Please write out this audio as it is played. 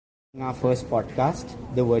Our first podcast,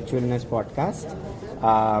 the Virtualness podcast,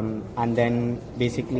 and then basically